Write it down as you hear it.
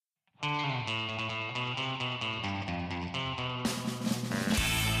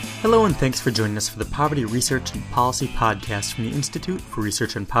Hello and thanks for joining us for the Poverty Research and Policy Podcast from the Institute for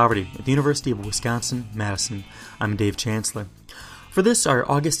Research on Poverty at the University of Wisconsin-Madison. I'm Dave Chancellor. For this, our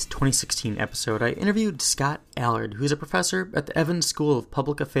August 2016 episode, I interviewed Scott Allard, who is a professor at the Evans School of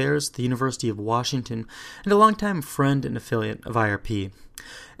Public Affairs at the University of Washington and a longtime friend and affiliate of IRP.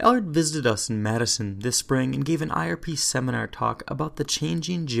 Allard visited us in Madison this spring and gave an IRP seminar talk about the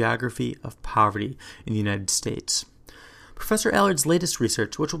changing geography of poverty in the United States. Professor Allard's latest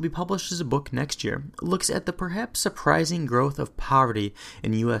research, which will be published as a book next year, looks at the perhaps surprising growth of poverty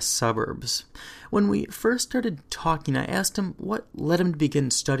in U.S. suburbs. When we first started talking, I asked him what led him to begin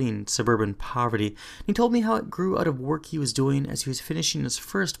studying suburban poverty, and he told me how it grew out of work he was doing as he was finishing his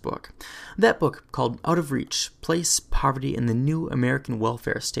first book. That book, called Out of Reach: Place Poverty in the New American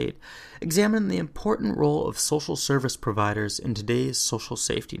Welfare State, examined the important role of social service providers in today's social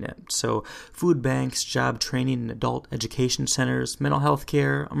safety net, so food banks, job training and adult education centers, mental health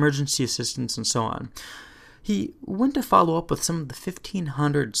care, emergency assistance, and so on. He went to follow up with some of the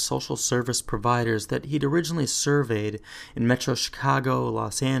 1,500 social service providers that he'd originally surveyed in Metro Chicago,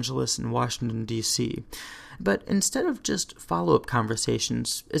 Los Angeles, and Washington, D.C. But instead of just follow-up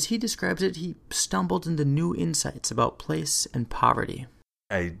conversations, as he describes it, he stumbled into new insights about place and poverty.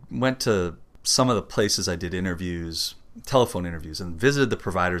 I went to some of the places I did interviews, telephone interviews, and visited the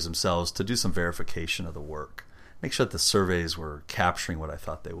providers themselves to do some verification of the work, make sure that the surveys were capturing what I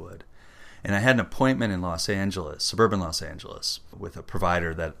thought they would. And I had an appointment in Los Angeles, suburban Los Angeles, with a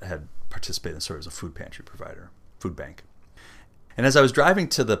provider that had participated in the survey as a food pantry provider, food bank. And as I was driving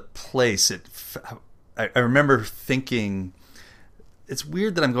to the place, I remember thinking, it's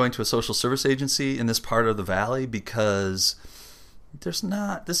weird that I'm going to a social service agency in this part of the valley because this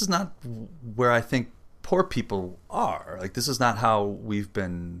is not where I think poor people are. Like, this is not how we've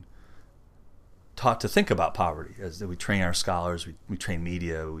been taught to think about poverty. As we train our scholars, we train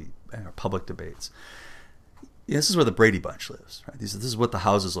media, and our public debates. Yeah, this is where the Brady Bunch lives. Right? This is what the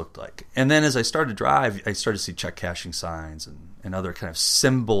houses looked like. And then as I started to drive, I started to see check cashing signs and other kind of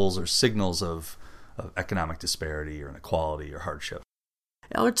symbols or signals of economic disparity or inequality or hardship.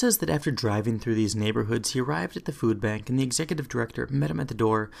 Allard says that after driving through these neighborhoods, he arrived at the food bank, and the executive director met him at the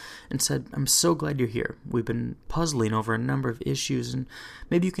door and said, "I'm so glad you're here. We've been puzzling over a number of issues, and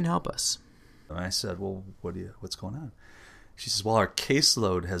maybe you can help us." And I said, "Well, what's going on?" She says, "Well, our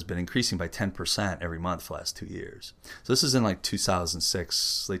caseload has been increasing by 10% every month for the last 2 years." So this is in like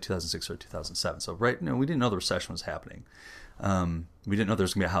 2006, late 2006 or 2007. So we didn't know the recession was happening. We didn't know there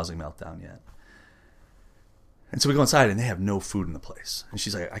was going to be a housing meltdown yet. And so we go inside, and they have no food in the place. And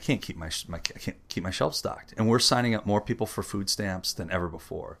she's like, I can't keep my shelves stocked. And we're signing up more people for food stamps than ever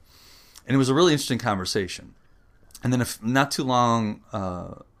before. And it was a really interesting conversation. And then not too long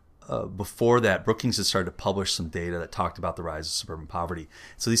before that, Brookings had started to publish some data that talked about the rise of suburban poverty.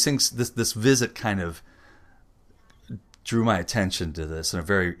 So these things, this visit kind of drew my attention to this in a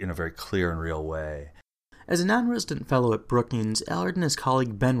very clear and real way. As a non-resident fellow at Brookings, Allard and his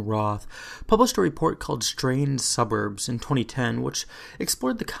colleague Ben Roth published a report called Strained Suburbs in 2010, which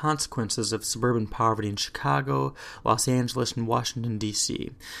explored the consequences of suburban poverty in Chicago, Los Angeles, and Washington,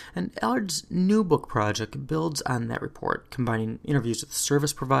 D.C. And Allard's new book project builds on that report, combining interviews with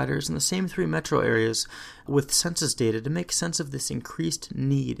service providers in the same three metro areas with census data to make sense of this increased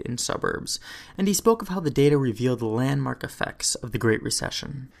need in suburbs. And he spoke of how the data revealed the landmark effects of the Great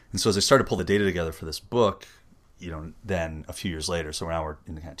Recession. And so as I started to pull the data together for this book, then a few years later, so now we're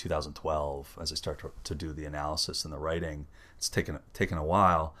in kind of 2012, as I start to do the analysis and the writing, it's taken a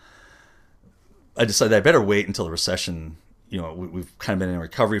while. I decided I better wait until the recession, we've kind of been in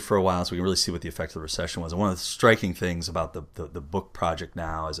recovery for a while, so we can really see what the effect of the recession was. And one of the striking things about the book project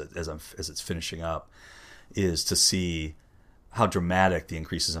now, as it's finishing up, is to see how dramatic the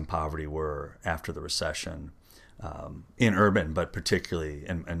increases in poverty were after the recession. In urban, but particularly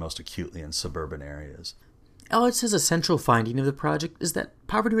and most acutely in suburban areas. Allard says a central finding of the project is that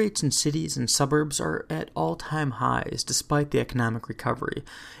poverty rates in cities and suburbs are at all-time highs despite the economic recovery.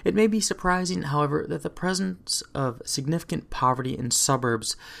 It may be surprising, however, that the presence of significant poverty in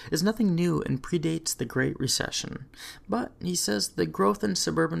suburbs is nothing new and predates the Great Recession. But, he says, the growth in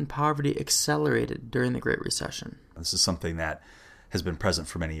suburban poverty accelerated during the Great Recession. This is something that has been present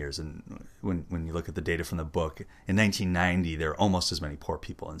for many years. And when you look at the data from the book, in 1990, there are almost as many poor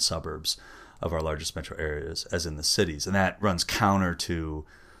people in suburbs of our largest metro areas as in the cities. And that runs counter to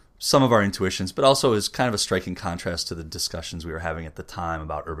some of our intuitions, but also is kind of a striking contrast to the discussions we were having at the time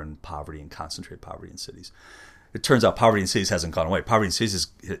about urban poverty and concentrated poverty in cities. it turns out poverty in cities hasn't gone away. Poverty in cities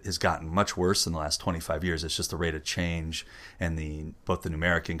has gotten much worse in the last 25 years. It's just the rate of change and both the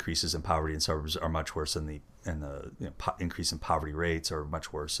numeric increases in poverty in suburbs are much worse, and the increase in poverty rates are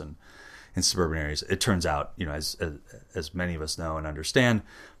much worse in suburban areas. It turns out, as many of us know and understand,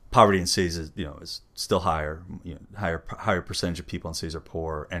 poverty in cities is still higher. Higher percentage of people in cities are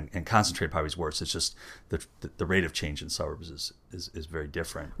poor, and concentrated poverty is worse. It's just the rate of change in suburbs is very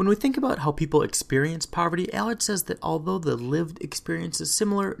different. When we think about how people experience poverty, Allard says that although the lived experience is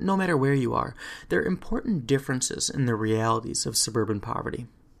similar no matter where you are, there are important differences in the realities of suburban poverty.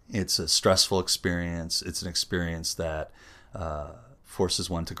 It's a stressful experience. It's an experience that forces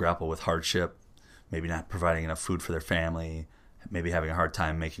one to grapple with hardship, maybe not providing enough food for their family, maybe having a hard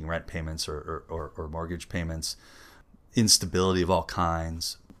time making rent payments or mortgage payments, instability of all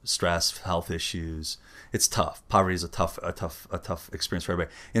kinds, stress, health issues. It's tough. Poverty is a tough experience for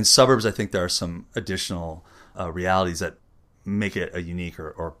everybody. In suburbs, I think there are some additional realities that make it a unique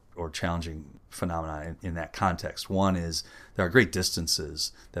or challenging phenomenon in that context. One is there are great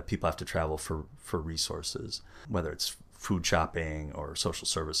distances that people have to travel for resources, whether it's food shopping or social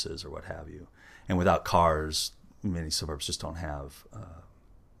services or what have you. And without cars, many suburbs just don't have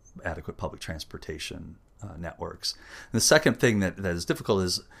adequate public transportation networks. And the second thing that is difficult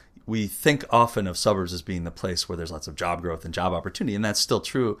is we think often of suburbs as being the place where there's lots of job growth and job opportunity, and that's still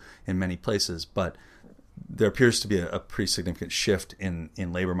true in many places, but there appears to be a pretty significant shift in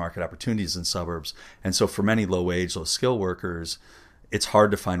labor market opportunities in suburbs. And so for many low-wage, low-skill workers, it's hard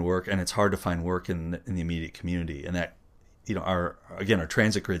to find work, and it's hard to find work in the immediate community. And that, our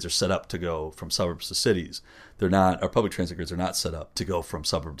transit grids are set up to go from suburbs to cities. Our public transit grids are not set up to go from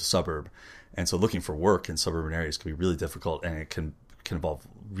suburb to suburb. And so looking for work in suburban areas can be really difficult, and it can involve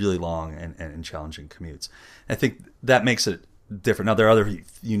really long and challenging commutes. I think that makes it different. Now, there are other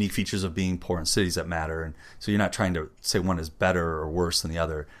unique features of being poor in cities that matter, and so you're not trying to say one is better or worse than the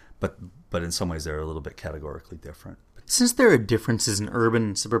other, but in some ways they're a little bit categorically different. Since there are differences in urban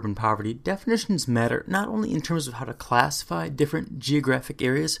and suburban poverty, definitions matter not only in terms of how to classify different geographic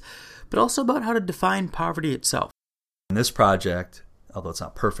areas, but also about how to define poverty itself. In this project, although it's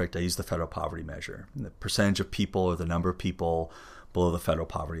not perfect, I use the federal poverty measure, the percentage of people or the number of people below the federal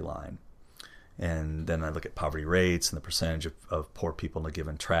poverty line. And then I look at poverty rates and the percentage of poor people in a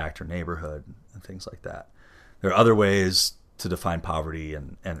given tract or neighborhood and things like that. There are other ways to define poverty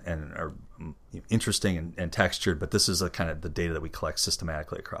and are interesting and textured, but this is a kind of the data that we collect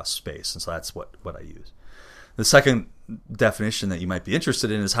systematically across space, and so that's what I use. The second definition that you might be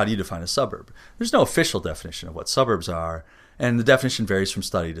interested in is how do you define a suburb? There's no official definition of what suburbs are, and the definition varies from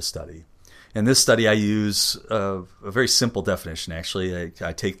study to study. In this study, I use a very simple definition, actually.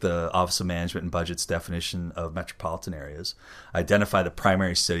 I take the Office of Management and Budget's definition of metropolitan areas, identify the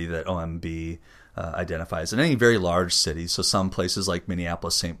primary city that OMB identifies, and any very large cities. So some places like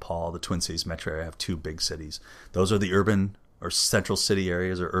Minneapolis, St. Paul, the Twin Cities metro area have two big cities. Those are the urban or central city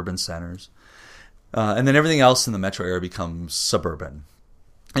areas or urban centers. And then everything else in the metro area becomes suburban.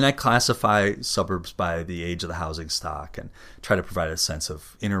 And I classify suburbs by the age of the housing stock and try to provide a sense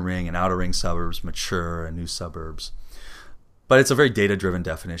of inner ring and outer ring suburbs, mature and new suburbs. But it's a very data-driven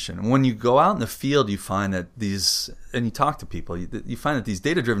definition. And when you go out in the field, you find that and you talk to people, you find that these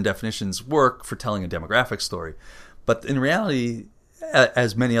data-driven definitions work for telling a demographic story. But in reality,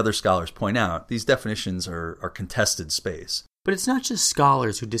 as many other scholars point out, these definitions are contested space. But it's not just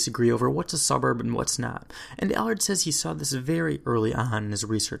scholars who disagree over what's a suburb and what's not. And Allard says he saw this very early on in his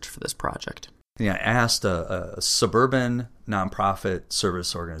research for this project. I asked a suburban nonprofit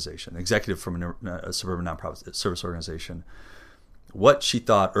service organization, executive from a suburban nonprofit service organization, what she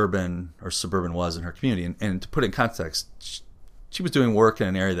thought urban or suburban was in her community. And to put it in context, she was doing work in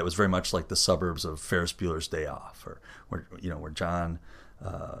an area that was very much like the suburbs of Ferris Bueller's Day Off, or where John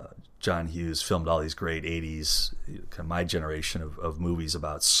Hughes filmed all these great 80s, kind of my generation of movies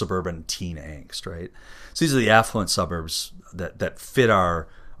about suburban teen angst, right? So these are the affluent suburbs that fit our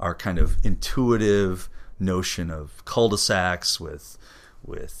kind of intuitive notion of cul-de-sacs with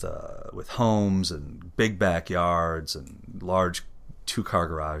homes and big backyards and large two-car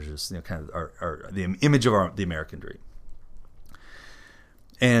garages, kind of are the image of the American dream.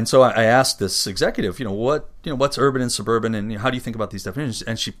 And so I asked this executive, what's urban and suburban, and how do you think about these definitions?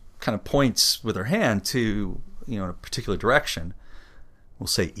 And she kind of points with her hand to, a particular direction. We'll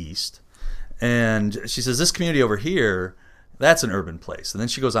say east. And she says, this community over here, that's an urban place. And then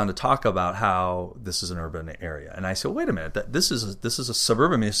she goes on to talk about how this is an urban area. And I said, wait a minute, this is a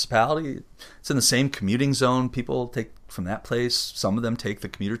suburban municipality. It's in the same commuting zone. People take from that place. Some of them take the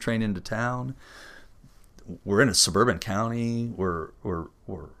commuter train into town. We're in a suburban county. We're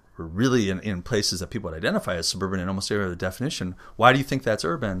were really in places that people would identify as suburban in almost every other definition. Why do you think that's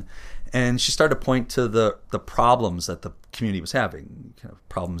urban? And she started to point to the problems that the community was having,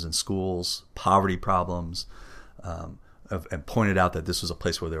 problems in schools, poverty problems, and pointed out that this was a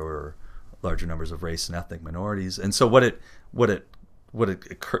place where there were larger numbers of race and ethnic minorities. And so what it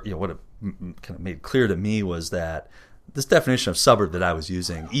kind of made clear to me was that this definition of suburb that I was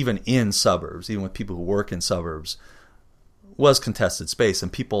using, even in suburbs, even with people who work in suburbs, was contested space,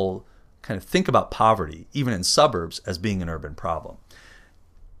 and people kind of think about poverty, even in suburbs, as being an urban problem.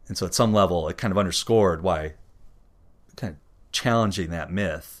 And so at some level, it kind of underscored why kind of challenging that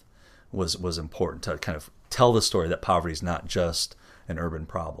myth was important, to kind of tell the story that poverty is not just an urban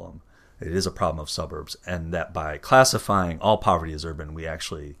problem. It is a problem of suburbs, and that by classifying all poverty as urban, we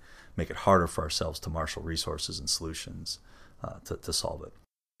actually make it harder for ourselves to marshal resources and solutions to solve it.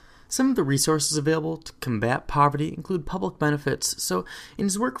 Some of the resources available to combat poverty include public benefits. So in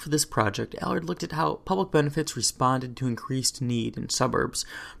his work for this project, Allard looked at how public benefits responded to increased need in suburbs,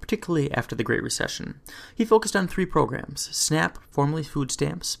 particularly after the Great Recession. He focused on 3 programs: SNAP, formerly food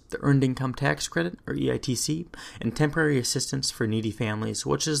stamps, the Earned Income Tax Credit, or EITC, and Temporary Assistance for Needy Families,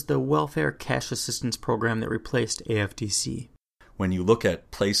 which is the welfare cash assistance program that replaced AFDC. When you look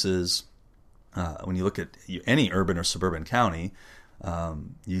at places, when you look at any urban or suburban county,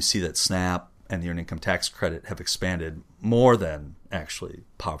 you see that SNAP and the Earned Income Tax Credit have expanded more than actually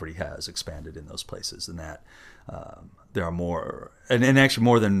poverty has expanded in those places, and that there are more, and actually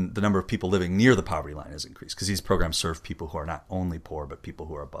more than the number of people living near the poverty line has increased, because these programs serve people who are not only poor, but people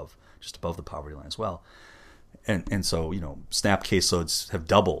who are just above the poverty line as well. And so, SNAP caseloads have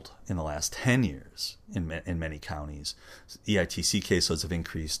doubled in the last 10 years in many counties. EITC caseloads have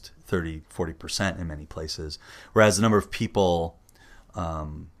increased 30-40% in many places, whereas the number of people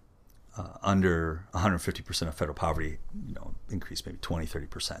under 150% of federal poverty, increased maybe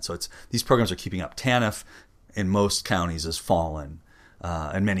 20-30%. So these programs are keeping up. TANF in most counties has fallen,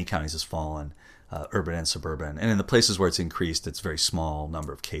 in many counties has fallen, urban and suburban. And in the places where it's increased, it's a very small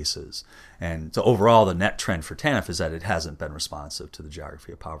number of cases. And so overall, the net trend for TANF is that it hasn't been responsive to the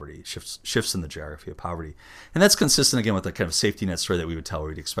geography of poverty, shifts in the geography of poverty. And that's consistent, again, with the kind of safety net story that we would tell,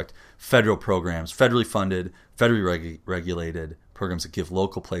 where we'd expect federal programs, federally funded, federally regulated, programs that give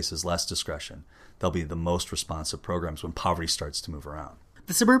local places less discretion. They'll be the most responsive programs when poverty starts to move around.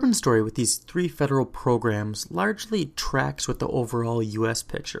 The suburban story with these 3 federal programs largely tracks with the overall U.S.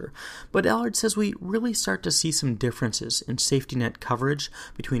 picture, but Allard says we really start to see some differences in safety net coverage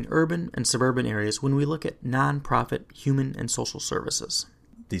between urban and suburban areas when we look at nonprofit human and social services.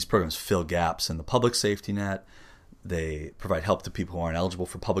 These programs fill gaps in the public safety net. They provide help to people who aren't eligible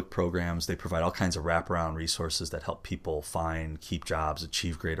for public programs. They provide all kinds of wraparound resources that help people find, keep jobs,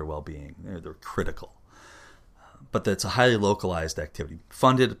 achieve greater well-being. They're critical. But that's a highly localized activity,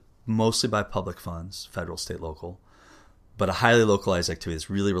 funded mostly by public funds, federal, state, local, but a highly localized activity that's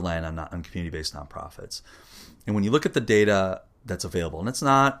really relying on community-based nonprofits. And when you look at the data that's available, and it's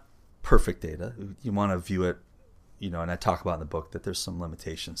not perfect data, you want to view it, and I talk about in the book that there's some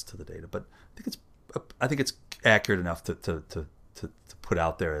limitations to the data, but I think it's accurate enough to put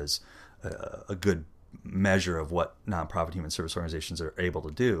out there as a good measure of what nonprofit human service organizations are able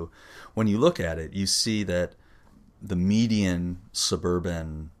to do. When you look at it, you see that the median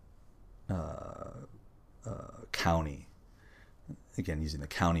suburban county, again using the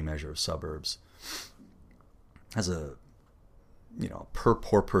county measure of suburbs, has a per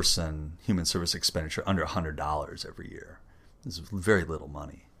poor person human service expenditure under $100 every year. This is very little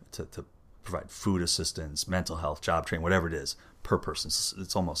money to provide food assistance, mental health, job training, whatever it is, per person.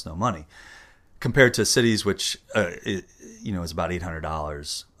 It's almost no money. Compared to cities, which is about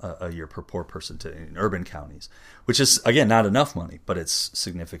 $800 a year per poor person in urban counties, which is, again, not enough money, but it's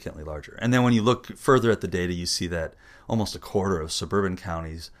significantly larger. And then when you look further at the data, you see that almost a quarter of suburban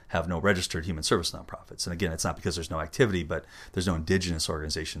counties have no registered human service nonprofits. And again, it's not because there's no activity, but there's no indigenous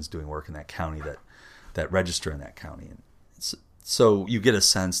organizations doing work in that county that register in that county. And so you get a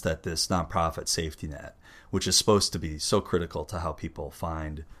sense that this nonprofit safety net, which is supposed to be so critical to how people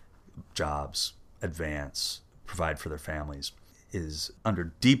find jobs, advance, provide for their families, is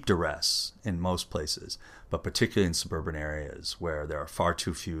under deep duress in most places, but particularly in suburban areas where there are far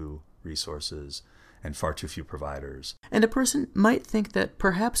too few resources and far too few providers. And a person might think that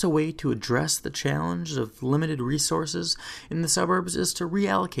perhaps a way to address the challenge of limited resources in the suburbs is to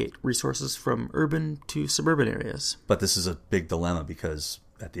reallocate resources from urban to suburban areas. But this is a big dilemma because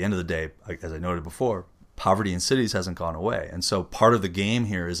at the end of the day, as I noted before, poverty in cities hasn't gone away. And so part of the game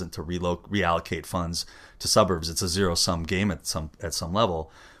here isn't to reallocate funds to suburbs. It's a zero-sum game at some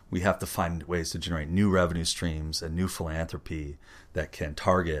level. we have to find ways to generate new revenue streams and new philanthropy that can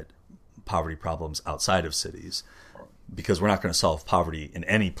target poverty problems outside of cities, because we're not going to solve poverty in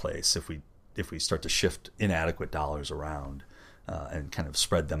any place if we start to shift inadequate dollars around and kind of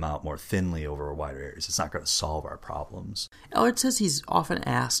spread them out more thinly over wider areas. It's not going to solve our problems. Allard says he's often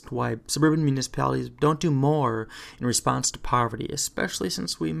asked why suburban municipalities don't do more in response to poverty, especially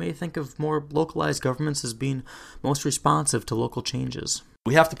since we may think of more localized governments as being most responsive to local changes.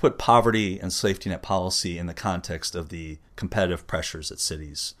 We have to put poverty and safety net policy in the context of the competitive pressures that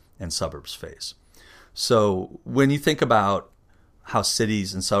cities and suburbs face. So when you think about how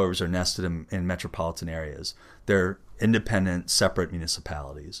cities and suburbs are nested in metropolitan areas, they're independent, separate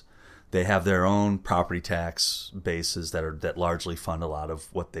municipalities. They have their own property tax bases that largely fund a lot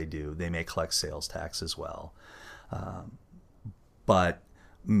of what they do. They may collect sales tax as well, but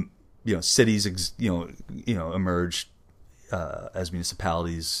cities emerged as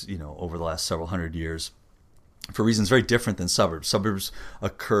municipalities over the last several hundred years for reasons very different than suburbs. Suburbs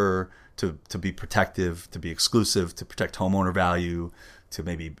occur to be protective, to be exclusive, to protect homeowner value, to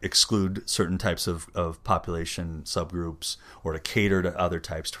maybe exclude certain types of population subgroups, or to cater to other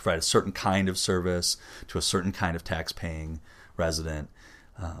types, to provide a certain kind of service to a certain kind of tax-paying resident.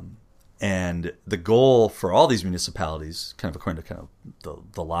 And the goal for all these municipalities, kind of according to kind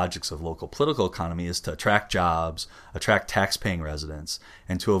of the logics of local political economy, is to attract jobs, attract tax-paying residents,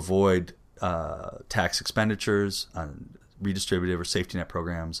 and to avoid tax expenditures on redistributive or safety net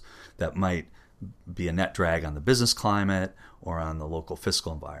programs that might be a net drag on the business climate or on the local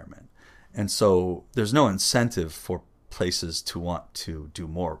fiscal environment. And so there's no incentive for places to want to do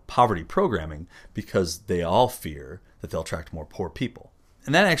more poverty programming, because they all fear that they'll attract more poor people.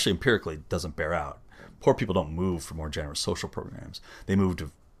 And that actually empirically doesn't bear out. Poor people don't move for more generous social programs. They move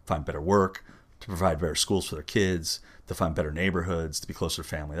to find better work, to provide better schools for their kids, to find better neighborhoods, to be closer to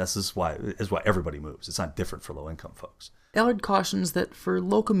family. This is why everybody moves. It's not different for low-income folks. Allard cautions that for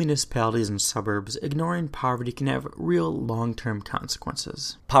local municipalities and suburbs, ignoring poverty can have real long-term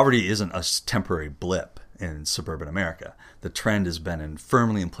consequences. Poverty isn't a temporary blip in suburban America. The trend has been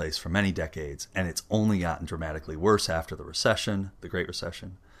firmly in place for many decades, and it's only gotten dramatically worse after the recession, the Great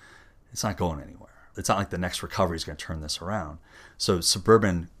Recession. It's not going anywhere. It's not like the next recovery is going to turn this around. So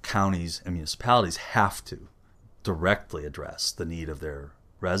suburban counties and municipalities have to directly address the need of their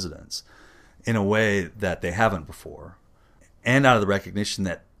residents in a way that they haven't before, and out of the recognition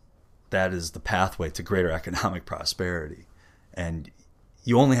that that is the pathway to greater economic prosperity. And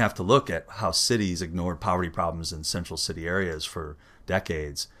you only have to look at how cities ignored poverty problems in central city areas for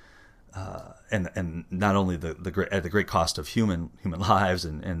decades, and not only at the great cost of human lives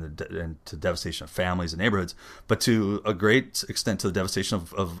and to devastation of families and neighborhoods, but to a great extent to the devastation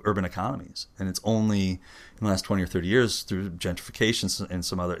of urban economies. And it's only in the last 20 or 30 years through gentrification and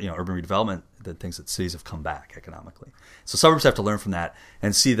some other urban redevelopment that things that cities have come back economically. So suburbs have to learn from that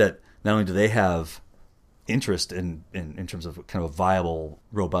and see that not only do they have interest in terms of kind of a viable,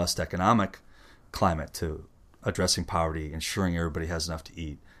 robust economic climate to addressing poverty, ensuring everybody has enough to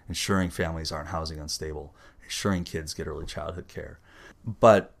eat, ensuring families aren't housing unstable, ensuring kids get early childhood care.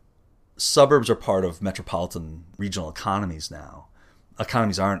 But suburbs are part of metropolitan regional economies now.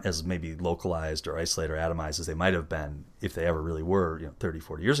 Economies aren't as maybe localized or isolated or atomized as they might have been if they ever really were 30,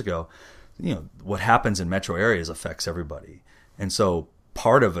 40 years ago. What happens in metro areas affects everybody. And so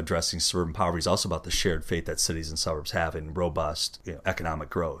part of addressing suburban poverty is also about the shared faith that cities and suburbs have in robust economic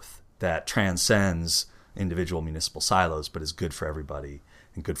growth that transcends individual municipal silos but is good for everybody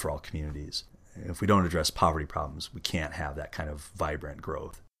and good for all communities. If we don't address poverty problems, we can't have that kind of vibrant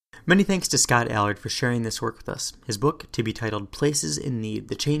growth. Many thanks to Scott Allard for sharing this work with us. His book, to be titled Places in Need,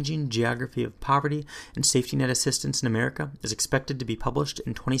 The Changing Geography of Poverty and Safety Net Assistance in America, is expected to be published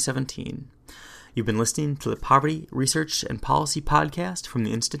in 2017. You've been listening to the Poverty Research and Policy Podcast from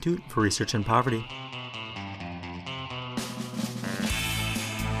the Institute for Research on Poverty.